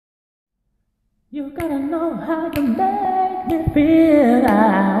You gotta know how to make me feel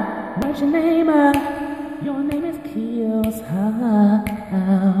out. What's your name? Your name is Kiehl.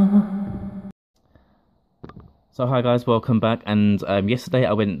 So hi guys, welcome back. And yesterday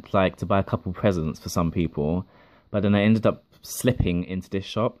I went to buy a couple presents for some people, but then I ended up slipping into this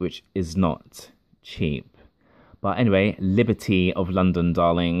shop, which is not cheap. But anyway, Liberty of London,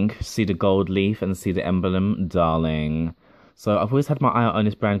 darling. See the gold leaf and see the emblem, darling. So I've always had my eye on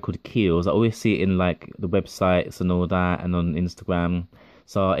this brand called Kiehl's. I always see it in the websites and all that, and on Instagram.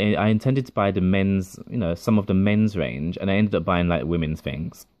 So I intended to buy the men's, some of the men's range, and I ended up buying women's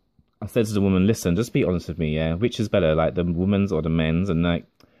things. I said to the woman, listen, just be honest with me, yeah, which is better, the women's or the men's? And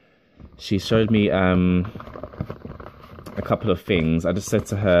she showed me a couple of things. I just said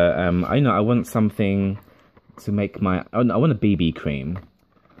to her, I want something to make I want a BB cream.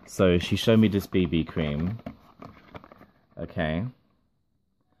 So she showed me this BB cream. Okay.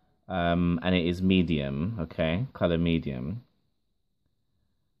 And it is medium, okay, color medium.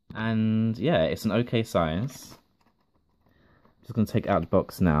 And yeah, it's an okay size. Just gonna take out the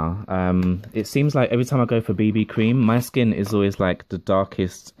box now. It seems like every time I go for BB cream, my skin is always the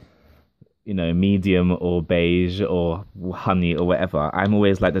darkest, medium or beige or honey or whatever. I'm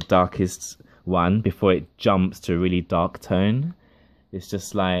always the darkest one before it jumps to a really dark tone. It's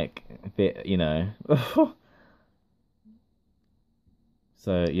just a bit,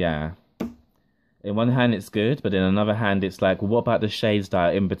 So yeah, in one hand it's good, but in another hand it's well, what about the shades that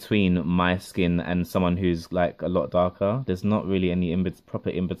are in between my skin and someone who's a lot darker? There's not really any proper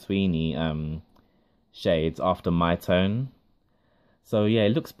in-betweeny shades after my tone. So yeah,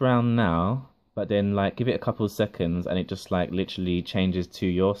 it looks brown now, but then give it a couple of seconds and it just literally changes to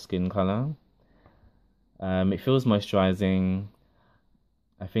your skin color. It feels moisturizing.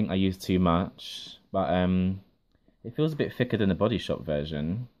 I think I used too much, but it feels a bit thicker than the Body Shop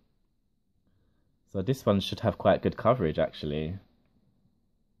version. So this one should have quite good coverage, actually.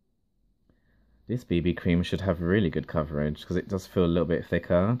 This BB cream should have really good coverage, because it does feel a little bit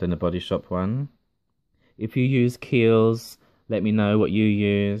thicker than the Body Shop one. If you use Kiehl's, let me know what you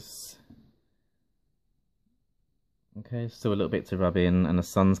use. Okay, still a little bit to rub in, and the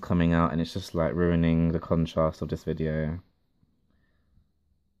sun's coming out, and it's just ruining the contrast of this video.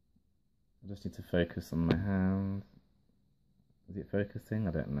 I just need to focus on my hand. Is it focusing?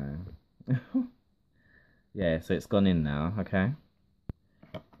 I don't know. Yeah, so it's gone in now, okay?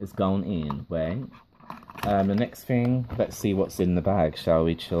 It's gone in, wait. The next thing, let's see what's in the bag, shall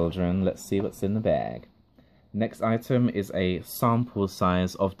we, children? Let's see what's in the bag. Next item is a sample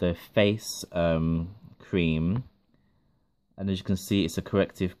size of the face cream. And as you can see, it's a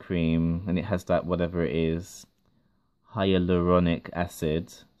corrective cream, and it has whatever it is, hyaluronic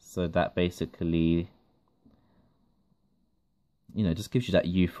acid. So that basically, just gives you that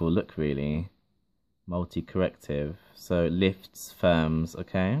youthful look, really. Multi-corrective. So lifts, firms,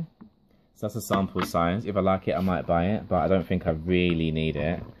 okay? So that's a sample size. If I like it, I might buy it, but I don't think I really need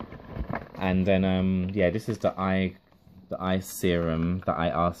it. And then, yeah, this is the eye serum that I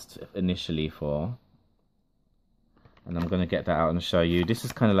asked initially for. And I'm going to get that out and show you. This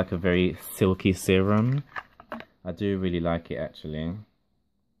is kind of a very silky serum. I do really like it, actually.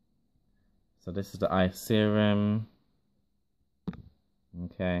 So this is the eye serum.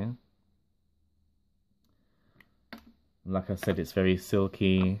 Okay. Like I said, it's very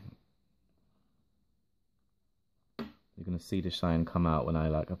silky. You're going to see the shine come out when I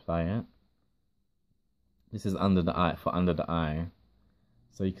apply it. This is under the eye, for under the eye.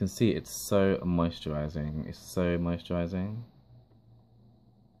 So you can see it's so moisturizing. It's so moisturizing.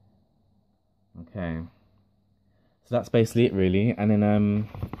 Okay. So that's basically it, really. And then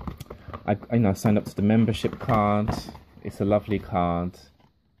I signed up to the membership card. It's a lovely card.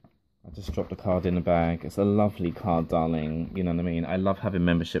 I just dropped the card in the bag. It's a lovely card, darling. You know what I mean? I love having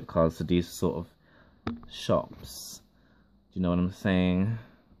membership cards to these sort of shops. Do you know what I'm saying?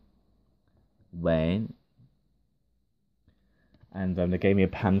 Wait. And they gave me a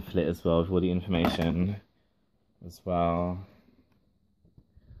pamphlet as well with all the information as well.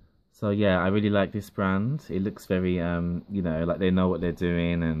 So yeah, I really like this brand. It looks very, they know what they're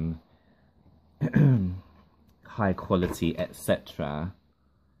doing and high quality, etc.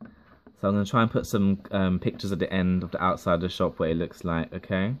 So I'm going to try and put some pictures at the end of the outside of the shop what it looks like,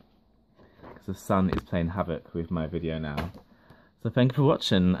 okay? Because the sun is playing havoc with my video now. So thank you for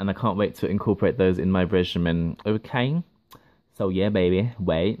watching, and I can't wait to incorporate those in my regimen, okay? So yeah, baby,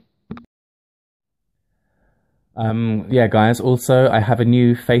 wait. Yeah, guys, also I have a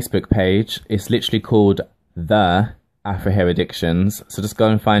new Facebook page. It's literally called The Afro Hair Addictions. So just go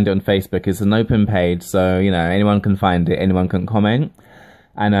and find it on Facebook. It's an open page, so anyone can find it, anyone can comment.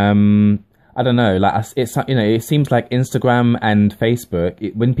 And I don't know, like it's, you know, it seems like Instagram and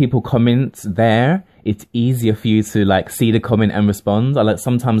Facebook, when people comment there, it's easier for you to like see the comment and respond. I like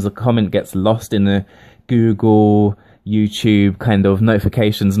sometimes the comment gets lost in the Google, YouTube kind of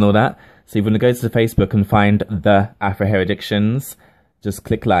notifications and all that. So if you want to go to the Facebook and find the Afro Hair Addictions, just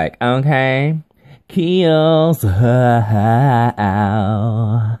click like, okay, Kiehl's.